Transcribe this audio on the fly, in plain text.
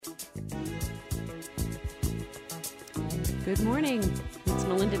Good morning. It's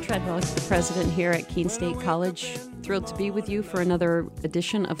Melinda Treadwell, the president here at Keene State College. Thrilled to be with you for another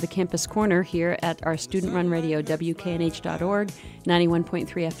edition of the Campus Corner here at our student-run radio, WKNH.org, 91.3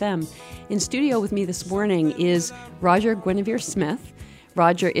 FM. In studio with me this morning is Roger Guinevere Smith.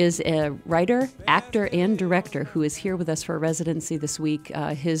 Roger is a writer, actor, and director who is here with us for a residency this week.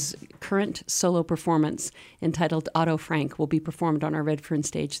 His current solo performance, entitled Otto Frank, will be performed on our Redfern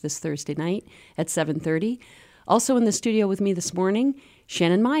stage this Thursday night at 7:30. Also in the studio with me this morning,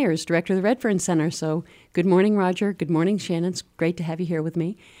 Shannon Myers, director of the Redfern Center. So good morning, Roger. Good morning, Shannon. It's great to have you here with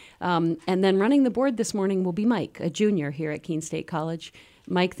me. And then running the board this morning will be Mike, a junior here at Keene State College.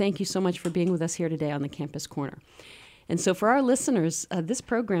 Mike, thank you so much for being with us here today on the Campus Corner. And so for our listeners, this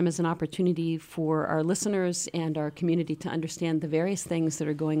program is an opportunity for our listeners and our community to understand the various things that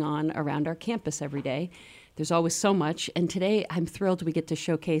are going on around our campus every day. There's always so much, and today I'm thrilled we get to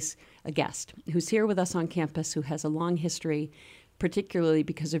showcase a guest who's here with us on campus who has a long history, particularly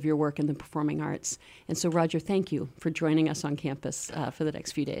because of your work in the performing arts. And so, Roger, thank you for joining us on campus for the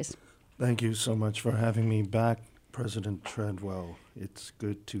next few days. Thank you so much for having me back, President Treadwell. It's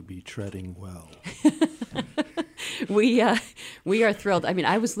good to be treading well. We are thrilled. I mean,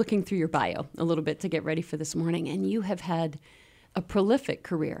 I was looking through your bio a little bit to get ready for this morning, and you have had a prolific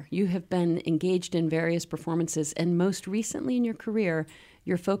career. You have been engaged in various performances, and most recently in your career,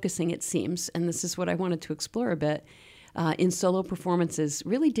 you're focusing, it seems, and this is what I wanted to explore a bit, in solo performances,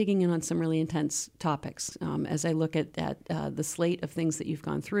 really digging in on some really intense topics. As I look at the slate of things that you've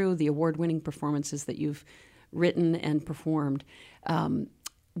gone through, the award-winning performances that you've written and performed,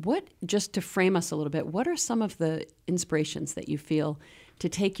 just to frame us a little bit, what are some of the inspirations that you feel to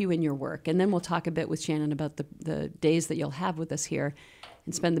take you in your work? And then we'll talk a bit with Shannon about the days that you'll have with us here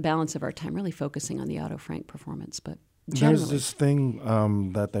and spend the balance of our time really focusing on the Otto Frank performance. But generally, there's this thing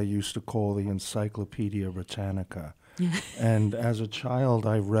that they used to call the Encyclopedia Britannica. And as a child,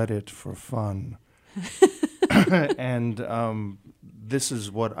 I read it for fun. And this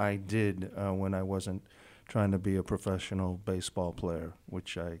is what I did when I wasn't trying to be a professional baseball player,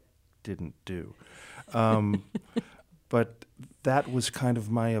 which I didn't do. But that was kind of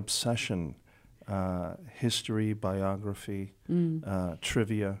my obsession, history, biography,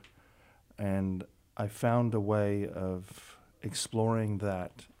 trivia, and I found a way of exploring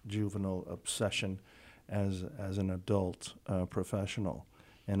that juvenile obsession as an adult professional.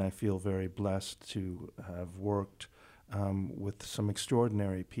 And I feel very blessed to have worked with some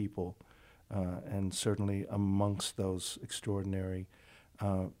extraordinary people, and certainly amongst those extraordinary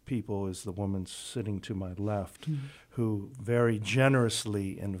people is the woman sitting to my left, who very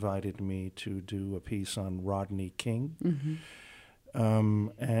generously invited me to do a piece on Rodney King.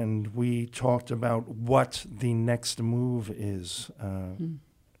 And we talked about what the next move is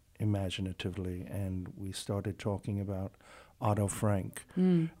imaginatively, and we started talking about Otto Frank.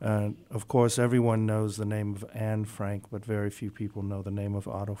 Of course, everyone knows the name of Anne Frank, but very few people know the name of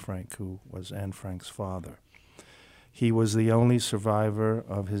Otto Frank, who was Anne Frank's father. He was the only survivor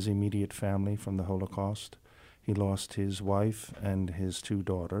of his immediate family from the Holocaust. He lost his wife and his two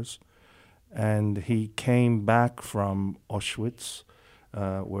daughters. And he came back from Auschwitz,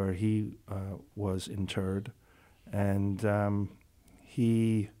 where he was interred. And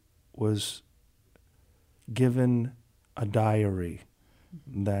he was given a diary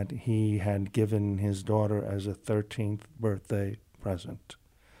that he had given his daughter as a 13th birthday present.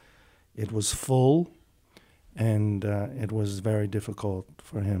 It was full, and it was very difficult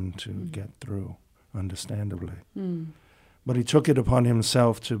for him to get through, understandably. But he took it upon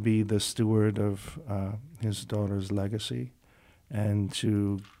himself to be the steward of his daughter's legacy and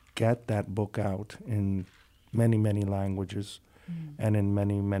to get that book out in many, many languages and in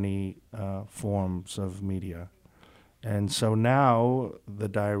many, many forms of media. And so now the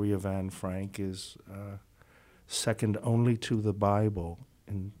Diary of Anne Frank is second only to the Bible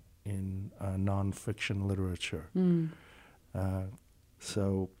in nonfiction literature.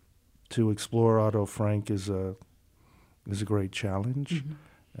 So to explore Otto Frank is a great challenge,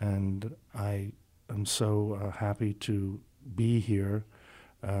 and I am so happy to be here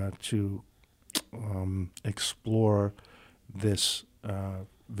to explore this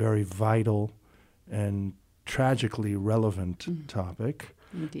very vital and tragically relevant topic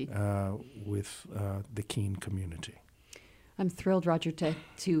with the Keene community. I'm thrilled, Roger,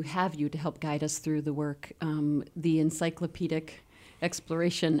 to have you to help guide us through the work, the encyclopedic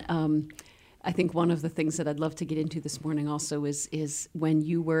exploration. I think one of the things that I'd love to get into this morning also is when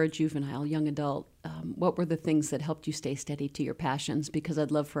you were a juvenile, young adult, what were the things that helped you stay steady to your passions? Because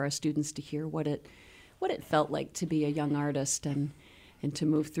I'd love for our students to hear what it felt like to be a young artist and and to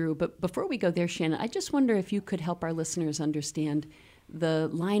move through. But before we go there, Shannon, I just wonder if you could help our listeners understand the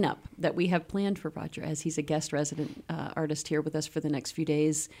lineup that we have planned for Roger as he's a guest resident artist here with us for the next few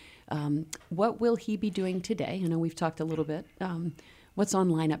days. What will he be doing today? I know we've talked a little bit. What's on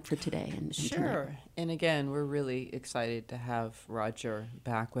lineup for today? And Sure. tonight? And again, we're really excited to have Roger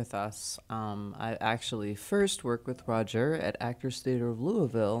back with us. I actually first worked with Roger at Actors Theater of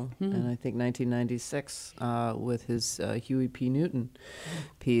Louisville in, I think, 1996 with his Huey P. Newton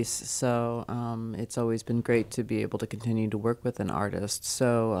piece. So it's always been great to be able to continue to work with an artist.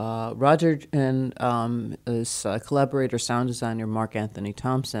 So Roger and his collaborator, sound designer Mark Anthony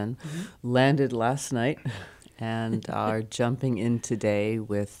Thompson, landed last night and are jumping in today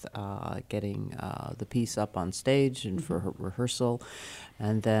with getting the piece up on stage and for her rehearsal.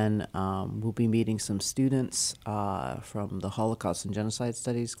 And then we'll be meeting some students from the Holocaust and Genocide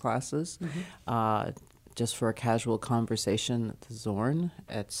Studies classes just for a casual conversation at the Zorn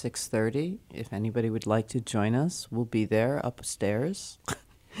at 6:30. If anybody would like to join us, we'll be there upstairs.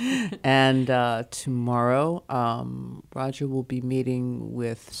 And tomorrow, Roger will be meeting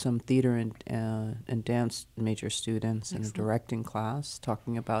with some theater and dance major students in a directing class,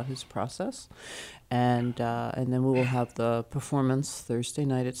 talking about his process, and then we will have the performance Thursday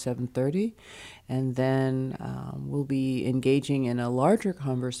night at 7:30, and then we'll be engaging in a larger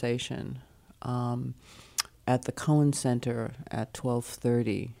conversation at the Cohen Center at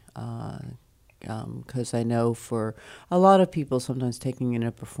 12:30. Because I know for a lot of people, sometimes taking in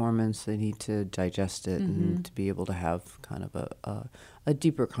a performance, they need to digest it and to be able to have kind of a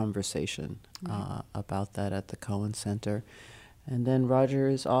deeper conversation about that at the Cohen Center. And then Roger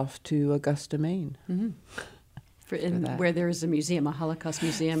is off to Augusta, Maine. Where there is a museum, a Holocaust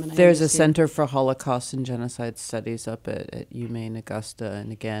museum. And There's a Center for Holocaust and Genocide Studies up at UMaine Augusta.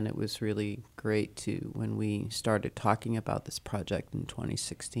 And again, it was really great when we started talking about this project in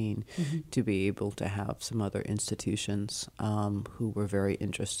 2016, to be able to have some other institutions who were very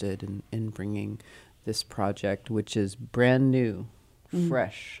interested in bringing this project, which is brand new,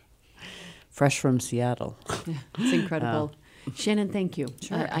 fresh from Seattle. Yeah, it's incredible. Shannon, thank you.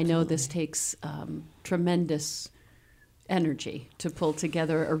 Sure, I know this takes tremendous energy to pull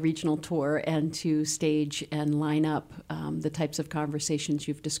together a regional tour and to stage and line up the types of conversations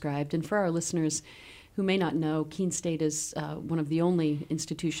you've described. And for our listeners who may not know, Keene State is one of the only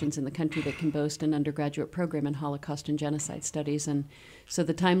institutions in the country that can boast an undergraduate program in Holocaust and Genocide Studies. And so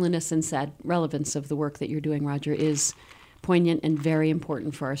the timeliness and sad relevance of the work that you're doing, Roger, is poignant and very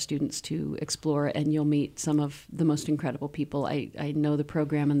important for our students to explore, and you'll meet some of the most incredible people. I know the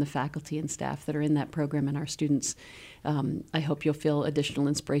program and the faculty and staff that are in that program and our students. I hope you'll feel additional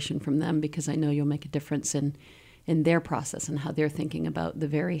inspiration from them, because I know you'll make a difference in their process and how they're thinking about the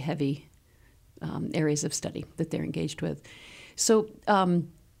very heavy areas of study that they're engaged with. So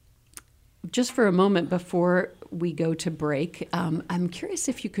just for a moment before we go to break, I'm curious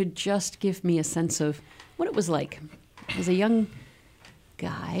if you could just give me a sense of what it was like as a young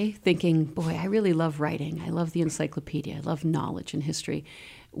guy thinking, boy, I really love writing. I love the encyclopedia. I love knowledge and history.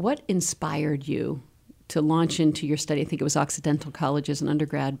 What inspired you to launch into your study? I think it was Occidental College as an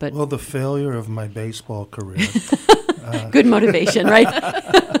undergrad. But Well, the failure of my baseball career. Good motivation, right?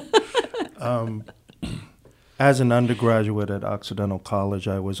 As an undergraduate at Occidental College,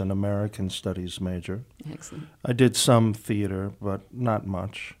 I was an American Studies major. Excellent. I did some theater, but not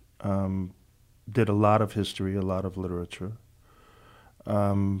much. Did a lot of history, a lot of literature.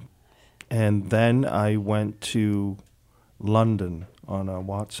 And then I went to London on a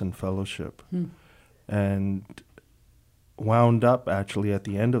Watson Fellowship and wound up actually at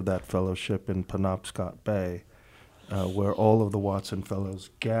the end of that fellowship in Penobscot Bay, where all of the Watson Fellows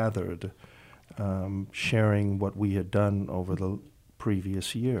gathered, sharing what we had done over the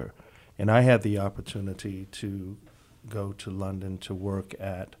previous year. And I had the opportunity to go to London to work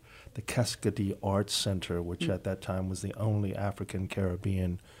at the Cascade Arts Center, which at that time was the only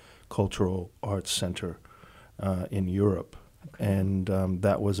African-Caribbean cultural arts center in Europe. Okay. And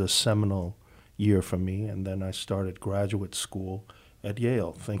that was a seminal year for me. And then I started graduate school at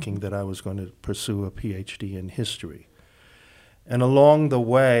Yale, thinking that I was going to pursue a PhD in history. And along the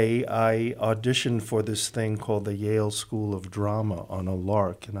way, I auditioned for this thing called the Yale School of Drama on a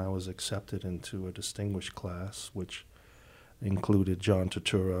lark, and I was accepted into a distinguished class, which included John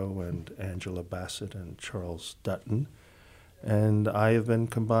Turturro and Angela Bassett and Charles Dutton. And I have been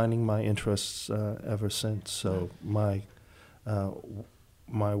combining my interests ever since. So my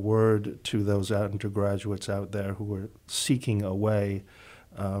word to those undergraduates out there who are seeking a way,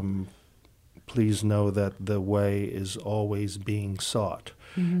 please know that the way is always being sought.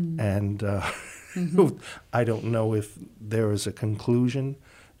 And I don't know if there is a conclusion,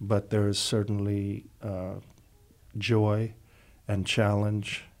 but there is certainly joy and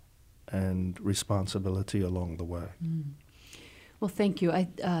challenge and responsibility along the way. Well, thank you. I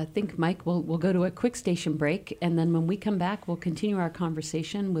think, Mike, we'll go to a quick station break, and then when we come back, we'll continue our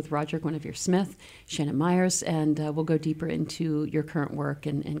conversation with Roger Guinevere-Smith, Shannon Myers, and we'll go deeper into your current work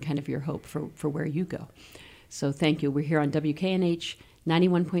and kind of your hope for where you go. So thank you. We're here on WKNH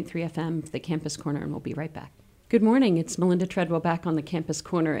 91.3 FM, the Campus Corner, and we'll be right back. Good morning. It's Melinda Treadwell back on the Campus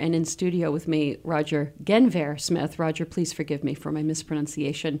Corner, and in studio with me, Roger Guinevere-Smith. Roger, please forgive me for my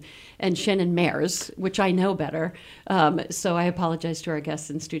mispronunciation. And Shannon Myers, which I know better. So I apologize to our guests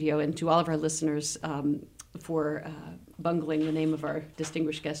in studio and to all of our listeners for bungling the name of our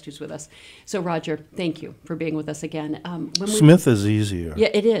distinguished guest who's with us. So, Roger, thank you for being with us again. Smith is easier. Yeah,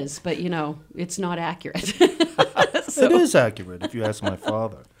 it is, but, it's not accurate. So. It is accurate if you ask my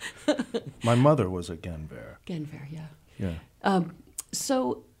father. My mother was a Guinevere. Guinevere, yeah. Yeah.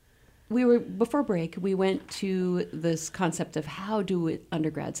 So before break, we went to this concept of how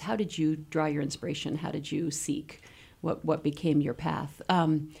undergrads, how did you draw your inspiration? How did you seek what became your path?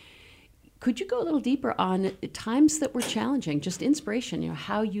 Could you go a little deeper on times that were challenging, just inspiration,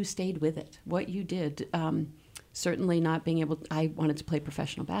 how you stayed with it, what you did? Certainly not being able I wanted to play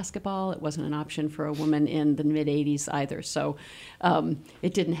professional basketball. It wasn't an option for a woman in the mid-'80s either, so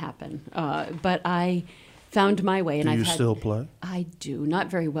it didn't happen. But I found my way. And Do you still play? I do, not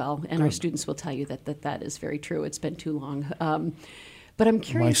very well, and Good. Our students will tell you that is very true. It's been too long. But I'm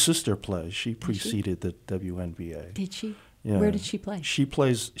curious. My sister plays. She preceded the WNBA. Did she? Yeah. Where did she play? She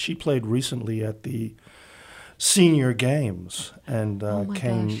played recently at the Senior Games and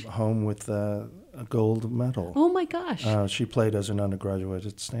came home with a gold medal. Oh my gosh. She played as an undergraduate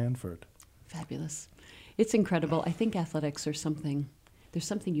at Stanford. Fabulous. It's incredible. I think athletics are there's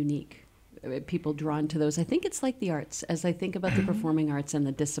something unique. People drawn to those. I think it's like the arts. As I think about the performing arts and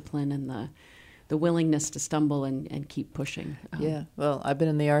the discipline and the willingness to stumble and keep pushing. Yeah, well, I've been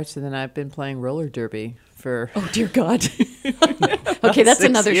in the arts, and then I've been playing roller derby for... Oh, dear God. Okay, that's 6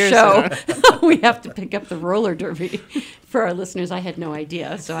 another years show. We have to pick up the roller derby. For our listeners, I had no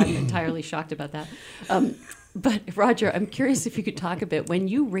idea, so I'm entirely shocked about that. But, Roger, I'm curious if you could talk a bit. When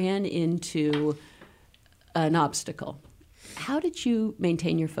you ran into an obstacle, how did you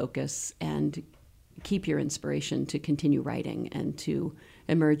maintain your focus and keep your inspiration to continue writing and to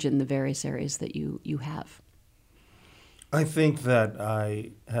emerge in the various areas that you have? I think that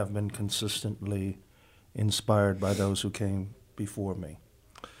I have been consistently inspired by those who came before me,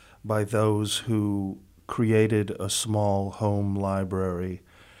 by those who created a small home library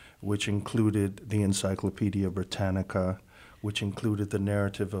which included the Encyclopedia Britannica, which included the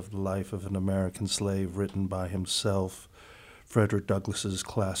narrative of the life of an American slave written by himself, Frederick Douglass's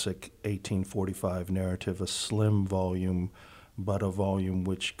classic 1845 narrative, a slim volume, but a volume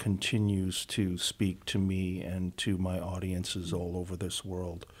which continues to speak to me and to my audiences all over this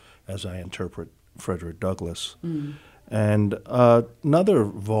world as I interpret Frederick Douglass. And another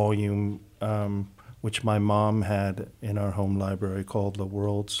volume which my mom had in our home library called The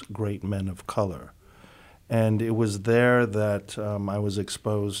World's Great Men of Color. And it was there that I was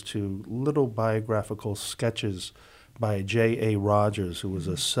exposed to little biographical sketches by J.A. Rogers, who was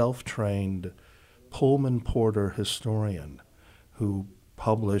a self-trained Pullman Porter historian who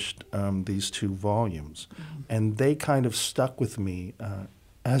published these 2 volumes. And they kind of stuck with me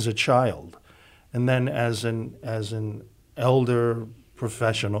as a child. And then as an elder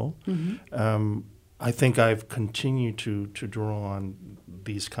professional, I think I've continued to draw on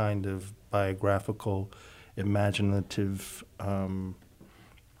these kind of biographical, imaginative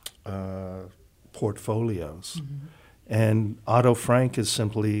portfolios. And Otto Frank is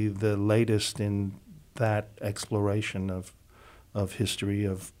simply the latest in that exploration of history,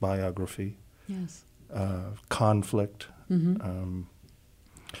 of biography, Yes. Conflict,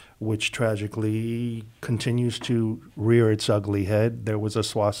 which tragically continues to rear its ugly head. There was a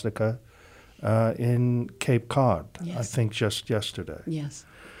swastika in Cape Cod, Yes. I think just yesterday. Yes.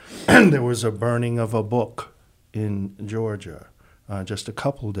 And there was a burning of a book in Georgia just a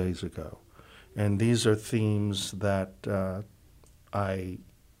couple days ago. And these are themes that I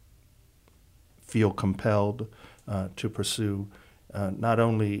feel compelled to pursue, not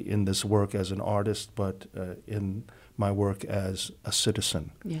only in this work as an artist, but in my work as a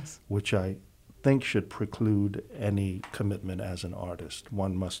citizen, Yes. which I think should preclude any commitment as an artist.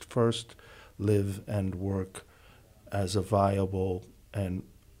 One must first live and work as a viable and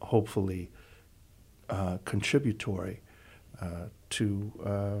hopefully contributory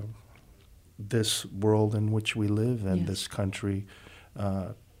to this world in which we live and Yes. this country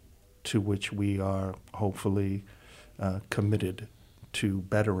to which we are hopefully committed to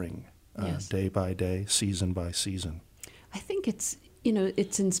bettering Yes. day by day, season by season. I think it's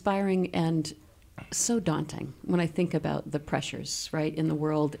inspiring and so daunting when I think about the pressures, right, in the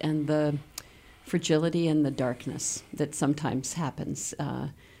world and the fragility and the darkness that sometimes happens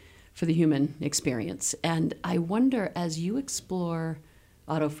for the human experience. And I wonder, as you explore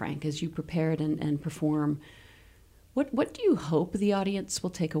Otto Frank, as you prepare it and perform, what do you hope the audience will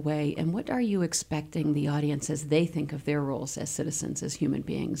take away, and what are you expecting the audience as they think of their roles as citizens, as human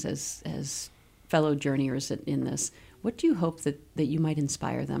beings, as fellow journeyers in this? What do you hope that you might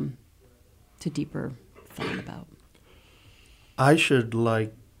inspire them to deeper thought about? I should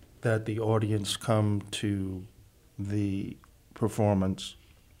like that the audience come to the performance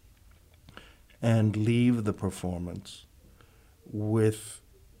and leave the performance with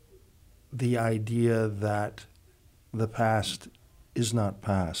the idea that the past is not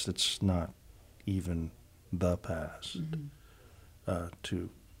past. It's not even the past, to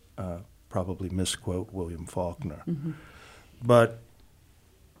probably misquote William Faulkner. Mm-hmm. But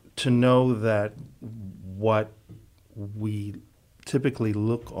to know that what we typically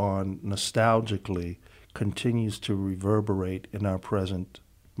look on nostalgically continues to reverberate in our present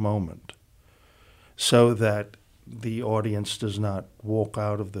moment, so that the audience does not walk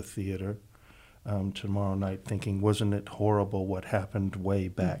out of the theater tomorrow night thinking, wasn't it horrible what happened way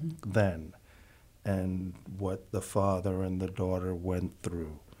back then, and what the father and the daughter went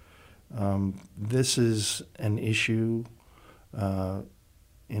through. This is an issue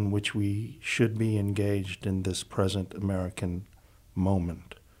in which we should be engaged in this present American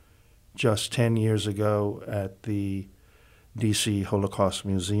moment. Just 10 years ago at the D.C. Holocaust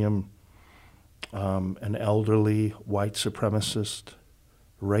Museum, an elderly white supremacist,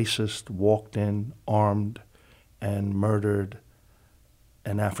 racist, walked in armed and murdered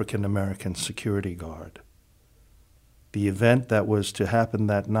an African-American security guard. The event that was to happen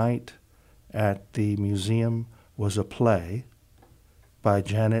that night at the museum was a play by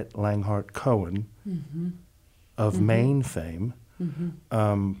Janet Langhart Cohen of Maine fame,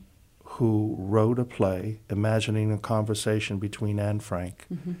 who wrote a play imagining a conversation between Anne Frank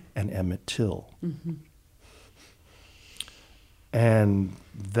and Emmett Till. And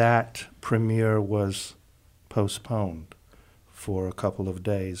that premiere was postponed for a couple of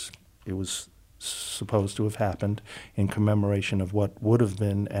days. It was supposed to have happened in commemoration of what would have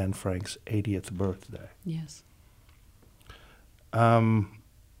been Anne Frank's 80th birthday. Yes.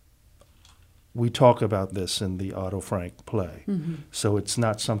 We talk about this in the Otto Frank play, so it's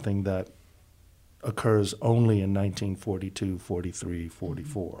not something that occurs only in 1942, 43,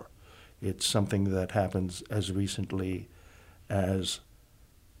 44. It's something that happens as recently as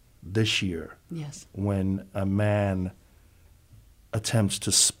this year, Yes. when a man attempts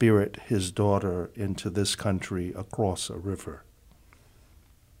to spirit his daughter into this country across a river,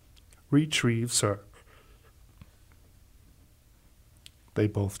 retrieves her. They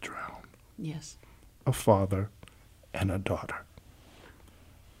both drown, Yes. a father and a daughter.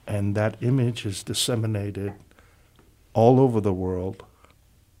 And that image is disseminated all over the world,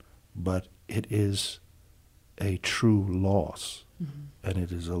 but it is a true loss, and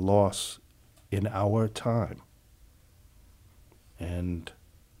it is a loss in our time. And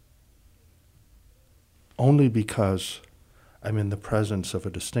only because I'm in the presence of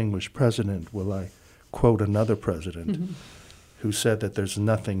a distinguished president will I quote another president who said that there's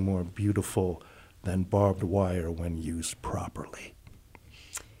nothing more beautiful than barbed wire when used properly.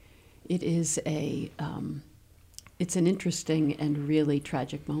 It is it's an interesting and really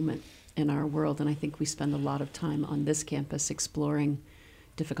tragic moment in our world, and I think we spend a lot of time on this campus exploring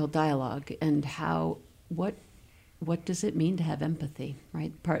difficult dialogue and what does it mean to have empathy,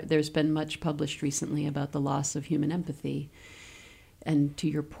 right? There's been much published recently about the loss of human empathy, and to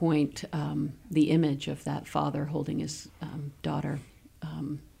your point, the image of that father holding his daughter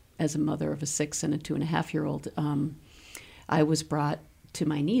as a mother of a 6 and a 2.5-year-old, I was brought to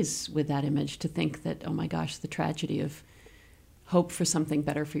my knees with that image to think that, oh my gosh, the tragedy of hope for something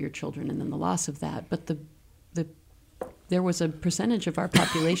better for your children and then the loss of that. But there was a percentage of our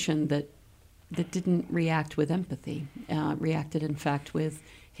population that didn't react with empathy, reacted in fact with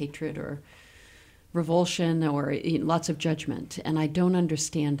hatred or revulsion or lots of judgment. And I don't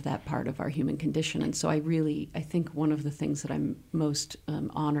understand that part of our human condition. And so I think one of the things that I'm most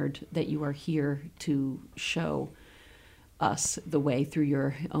honored that you are here to show us the way through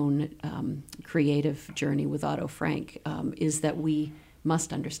your own creative journey with Otto Frank is that we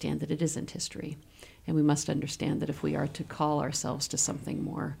must understand that it isn't history. And we must understand that if we are to call ourselves to something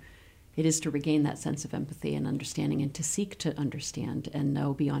more it is to regain that sense of empathy and understanding, and to seek to understand and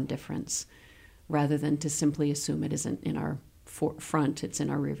know beyond difference, rather than to simply assume it isn't in our front, it's in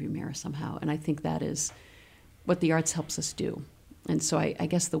our rearview mirror somehow. And I think that is what the arts helps us do. And so I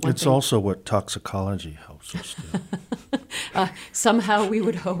guess the one It's also what toxicology helps us do. somehow we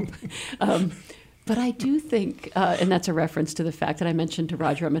would hope. But I do think, and that's a reference to the fact that I mentioned to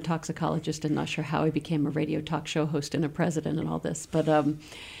Roger, I'm a toxicologist and not sure how I became a radio talk show host and a president and all this, but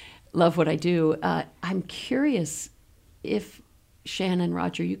love what I do. I'm curious if, Shannon,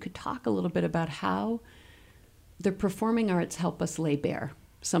 Roger, you could talk a little bit about how the performing arts help us lay bare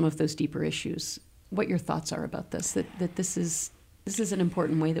some of those deeper issues. What your thoughts are about this, that this is an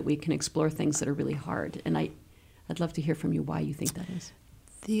important way that we can explore things that are really hard. And I'd love to hear from you why you think that is.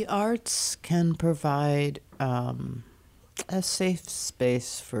 The arts can provide a safe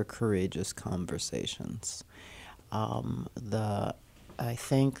space for courageous conversations. I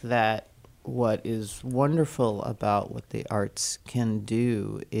think that what is wonderful about what the arts can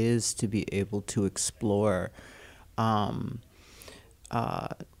do is to be able to explore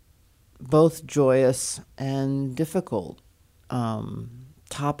both joyous and difficult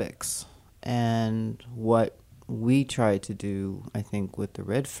topics. And what we try to do, I think, with the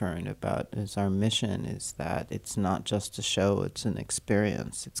Red Fern is our mission is that it's not just a show, it's an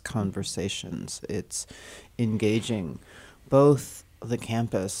experience, it's conversations, it's engaging both the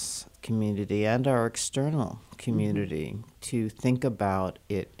campus community and our external community to think about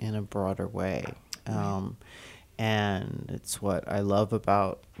it in a broader way. And it's what I love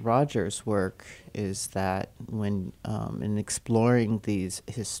about Roger's work is that when in exploring these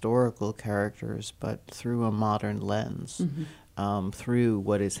historical characters, but through a modern lens, through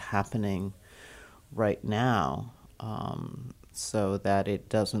what is happening right now, so that it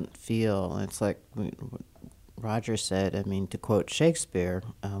doesn't feel, it's like Roger said, I mean, to quote Shakespeare,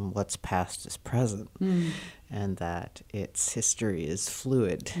 what's past is present, and that its history is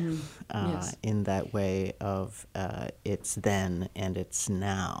fluid Yes. in that way of it's then and it's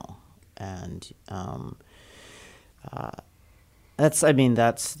now. And that's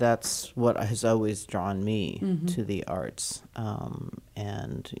what has always drawn me to the arts,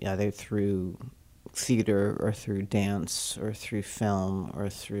 and either through theater or through dance or through film or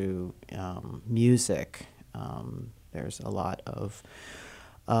through music. There's a lot of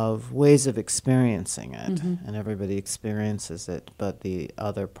ways of experiencing it, and everybody experiences it. But the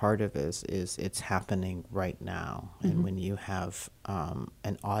other part of it is it's happening right now. And when you have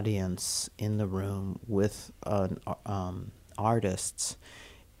an audience in the room with artists,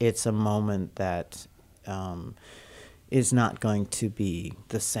 it's a moment that is not going to be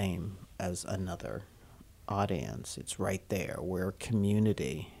the same as another audience. It's right there. We're a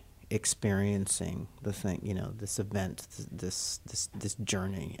community experiencing the thing, this event, this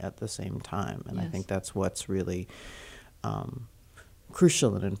journey at the same time. And Yes. I think that's what's really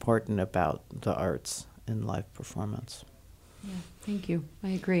crucial and important about the arts in live performance. Yeah, thank you. I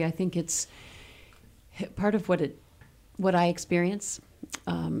agree. I think it's part of what I experience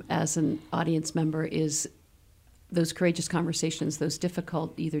as an audience member is those courageous conversations, those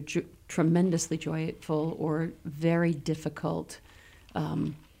difficult, either tremendously joyful or very difficult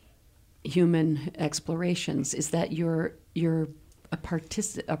human explorations, is that you're a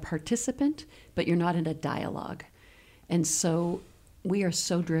participant, but you're not in a dialogue. And so we are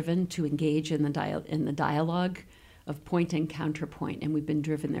so driven to engage in the dialogue of point and counterpoint, and we've been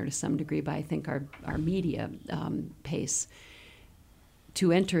driven there to some degree by, I think, our media pace.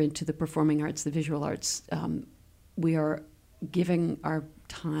 To enter into the performing arts, the visual arts, we are giving our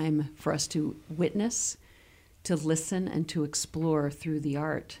time for us to witness, to listen, and to explore through the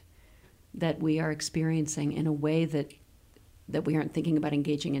art that we are experiencing in a way that we aren't thinking about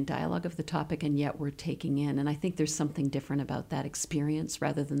engaging in dialogue of the topic, and yet we're taking in. And I think there's something different about that experience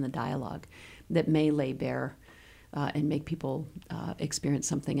rather than the dialogue that may lay bare and make people experience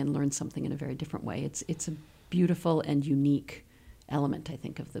something and learn something in a very different way. It's a beautiful and unique element, I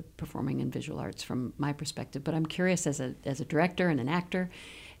think, of the performing and visual arts from my perspective. But I'm curious, as a director and an actor,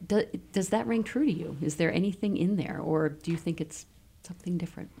 does that ring true to you? Is there anything in there, or do you think it's something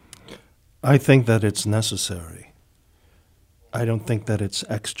different? I think that it's necessary. I don't think that it's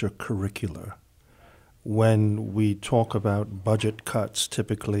extracurricular. When we talk about budget cuts,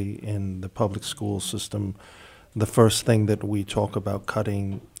 typically in the public school system, the first thing that we talk about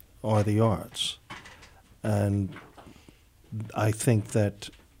cutting are the arts. And I think that,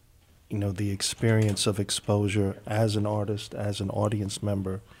 the experience of exposure as an artist, as an audience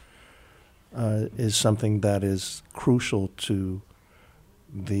member, is something that is crucial to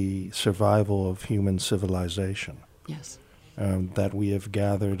the survival of human civilization. Yes. that we have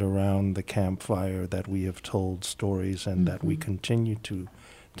gathered around the campfire, that we have told stories, and that we continue to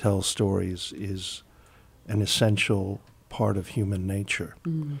tell stories is an essential part of human nature.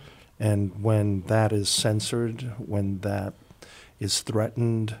 And when that is censored, when that is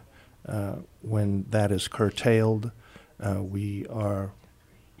threatened, when that is curtailed, we are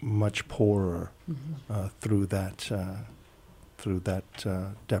much poorer through that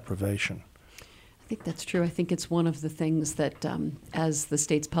deprivation. I think that's true. I think it's one of the things that, as the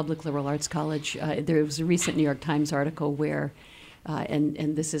state's public liberal arts college, there was a recent New York Times article where,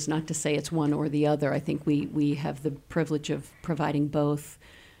 and this is not to say it's one or the other, I think we have the privilege of providing both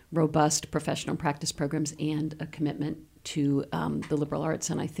robust professional practice programs and a commitment to the liberal arts.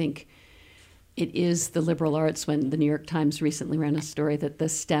 And I think it is the liberal arts, when the New York Times recently ran a story that the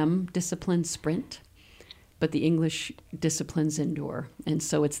STEM disciplines sprint, but the English disciplines endure. And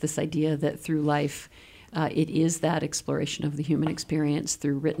so it's this idea that through life, it is that exploration of the human experience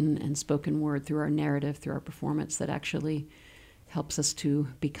through written and spoken word, through our narrative, through our performance, that actually helps us to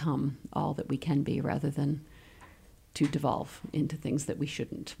become all that we can be, rather than to devolve into things that we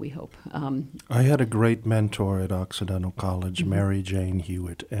shouldn't, we hope. I had a great mentor at Occidental College, Mary Jane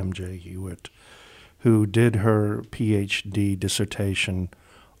Hewitt, M.J. Hewitt, who did her PhD dissertation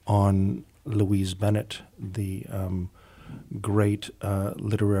on Louise Bennett, the great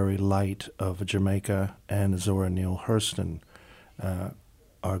literary light of Jamaica, and Zora Neale Hurston,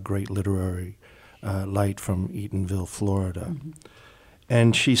 our great literary light from Eatonville, Florida.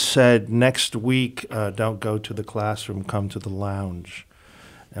 And she said, next week, don't go to the classroom, come to the lounge.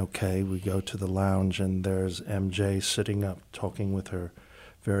 Okay, we go to the lounge, and there's MJ sitting up talking with her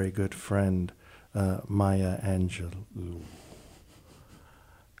very good friend, Maya Angelou.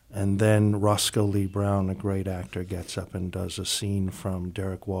 And then Roscoe Lee Brown, a great actor, gets up and does a scene from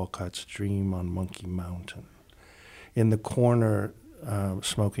Derek Walcott's Dream on Monkey Mountain. In the corner,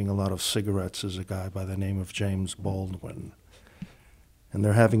 smoking a lot of cigarettes, is a guy by the name of James Baldwin. And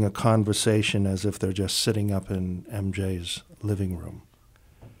they're having a conversation as if they're just sitting up in MJ's living room.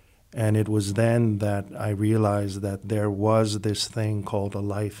 And it was then that I realized that there was this thing called a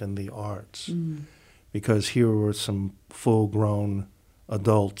life in the arts, because here were some full-grown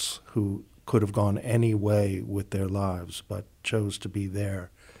adults who could have gone any way with their lives, but chose to be there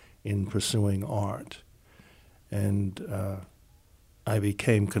in pursuing art. And I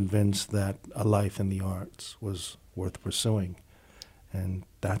became convinced that a life in the arts was worth pursuing. And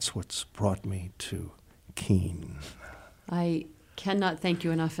that's what's brought me to Keene. I cannot thank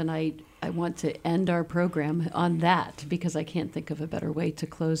you enough, and I want to end our program on that, because I can't think of a better way to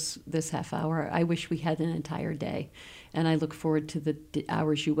close this half hour. I wish we had an entire day, and I look forward to the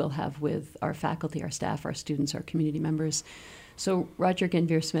hours you will have with our faculty, our staff, our students, our community members. So Roger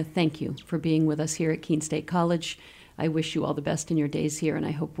Guenveur-Smith, thank you for being with us here at Keene State College. I wish you all the best in your days here, and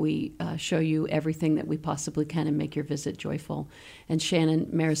I hope we show you everything that we possibly can and make your visit joyful. And Shannon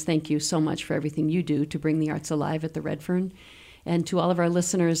Mares, thank you so much for everything you do to bring the arts alive at the Redfern. And to all of our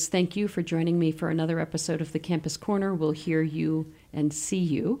listeners, thank you for joining me for another episode of the Campus Corner. We'll hear you and see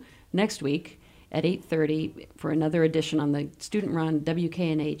you next week at 8:30 for another edition on the student-run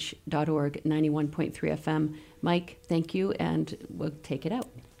WKNH.org 91.3 FM. Mike, thank you, and we'll take it out.